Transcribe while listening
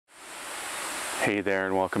Hey there,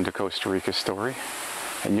 and welcome to Costa Rica Story.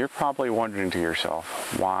 And you're probably wondering to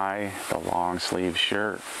yourself, why the long sleeve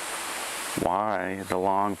shirt? Why the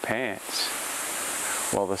long pants?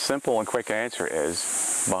 Well, the simple and quick answer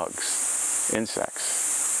is bugs,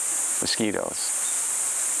 insects,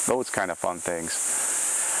 mosquitoes, those kind of fun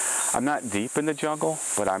things. I'm not deep in the jungle,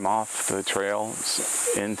 but I'm off the trails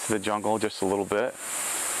into the jungle just a little bit.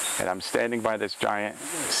 And I'm standing by this giant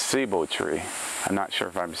Ceibo tree. I'm not sure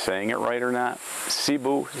if I'm saying it right or not.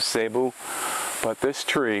 Ceibo, but this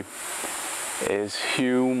tree is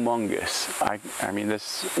humongous. I mean,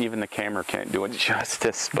 this, even the camera can't do it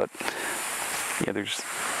justice, but yeah, there's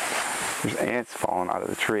ants falling out of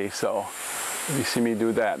the tree. So if you see me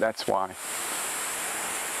do that, that's why.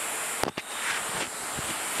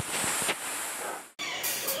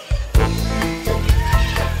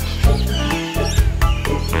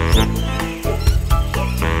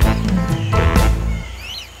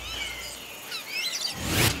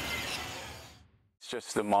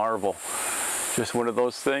 Just a marvel, just one of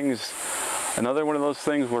those things, another one of those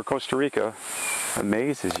things where Costa Rica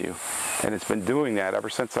amazes you, and it's been doing that ever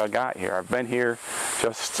since I got here. I've been here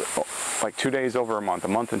just like 2 days over a month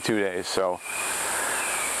and 2 days, so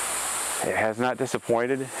it has not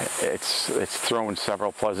disappointed. It's thrown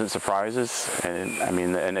several pleasant surprises, and I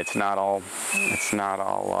mean, and it's not all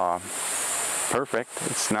perfect.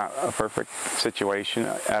 It's not a perfect situation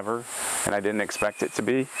ever, and I didn't expect it to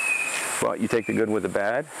be. But you take the good with the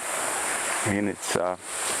bad. I mean, it's a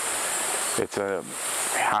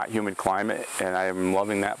hot, humid climate, and I'm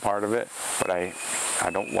loving that part of it. But I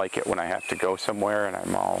don't like it when I have to go somewhere and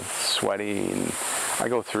I'm all sweaty, and I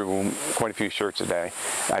go through quite a few shirts a day.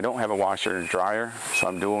 I don't have a washer and dryer, so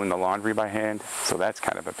I'm doing the laundry by hand. So that's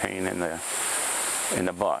kind of a pain in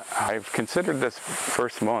the butt. I've considered this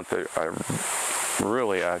first month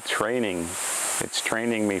really a training. It's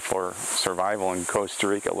training me for survival in Costa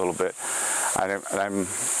Rica a little bit. I'm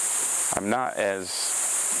not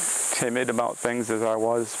as timid about things as I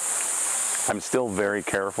was. I'm still very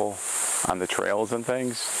careful on the trails and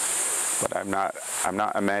things, but I'm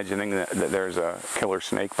not imagining that there's a killer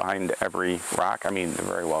snake behind every rock. I mean, there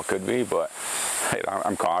very well could be, but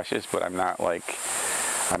I'm cautious. But I'm not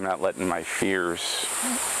letting my fears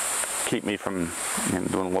keep me from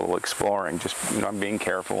doing a little exploring. Just, I'm being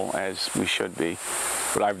careful, as we should be.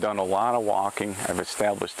 But I've done a lot of walking. I've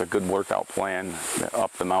established a good workout plan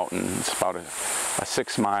up the mountain. It's about a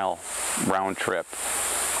 6-mile round trip.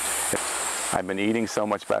 I've been eating so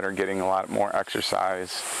much better, getting a lot more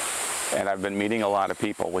exercise, and I've been meeting a lot of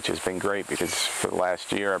people, which has been great, because for the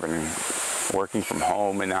last year I've been working from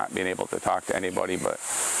home and not being able to talk to anybody. But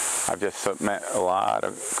I've just met a lot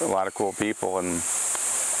of cool people, and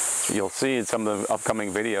you'll see in some of the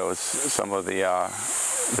upcoming videos some of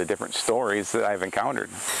the different stories that I've encountered.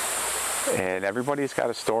 And everybody's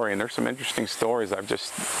got a story, and there's some interesting stories. I've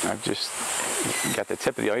just got the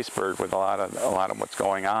tip of the iceberg with a lot of what's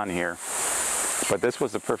going on here. But this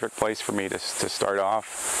was the perfect place for me to start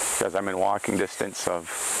off, because I'm in walking distance of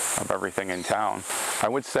everything in town. I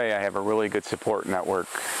would say I have a really good support network,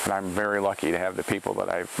 and I'm very lucky to have the people that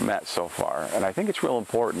I've met so far. And I think it's real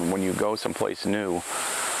important when you go someplace new,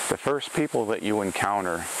 the first people that you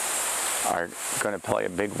encounter are going to play a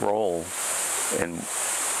big role in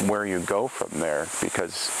where you go from there,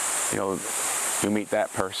 because you meet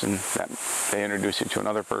that person, that they introduce you to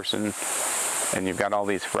another person, and you've got all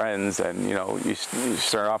these friends, and you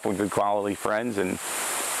start off with good quality friends, and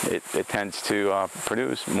it tends to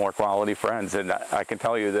produce more quality friends. And I can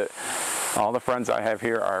tell you that all the friends I have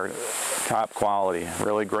here are top quality,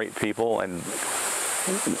 really great people. And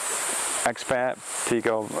expat,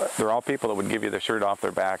 Tico, they're all people that would give you the shirt off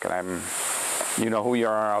their back, and you know who you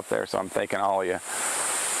are out there, so I'm thanking all of you.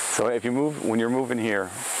 So when you're moving here,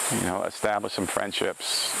 establish some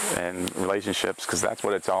friendships and relationships, because that's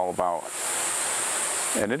what it's all about.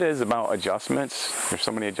 And it is about adjustments. There's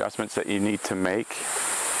so many adjustments that you need to make.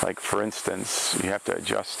 Like, for instance, you have to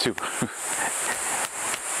adjust to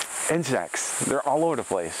insects. They're all over the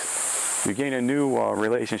place. You gain a new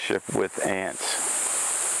relationship with ants.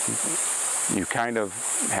 You kind of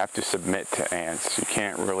have to submit to ants. You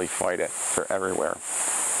can't really fight it. They're everywhere.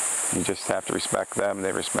 You just have to respect them.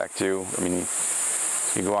 They respect you. I mean,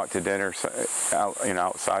 you go out to dinner,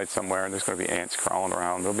 outside somewhere, and there's going to be ants crawling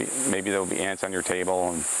around. Maybe there'll be ants on your table.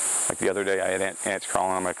 And like the other day, I had ants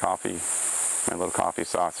crawling on my little coffee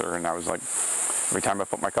saucer, and I was like, every time I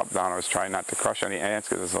put my cup down, I was trying not to crush any ants,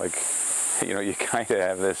 because it's like, you kind of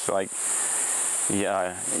have this like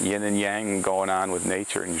yin and yang going on with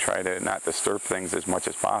nature, and you try to not disturb things as much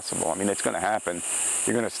as possible. I mean, it's going to happen.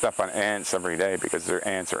 You're going to step on ants every day, because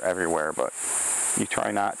ants are everywhere, but you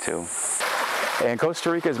try not to. And Costa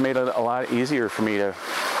Rica has made it a lot easier for me to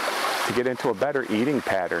get into a better eating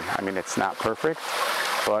pattern. I mean, it's not perfect,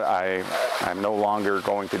 but I'm no longer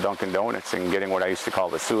going to Dunkin' Donuts and getting what I used to call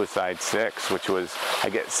the Suicide Six, which was I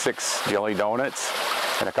get 6 jelly donuts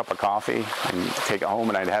and a cup of coffee and take it home,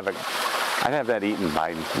 and I'd have that eaten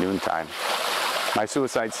by noontime. My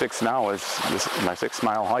Suicide Six now is my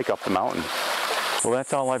 6-mile hike up the mountain. Well,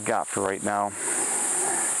 that's all I've got for right now.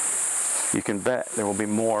 You can bet there will be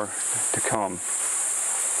more to come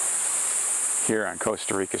here on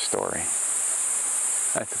Costa Rica Story.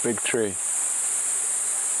 That's a big tree.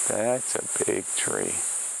 That's a big tree.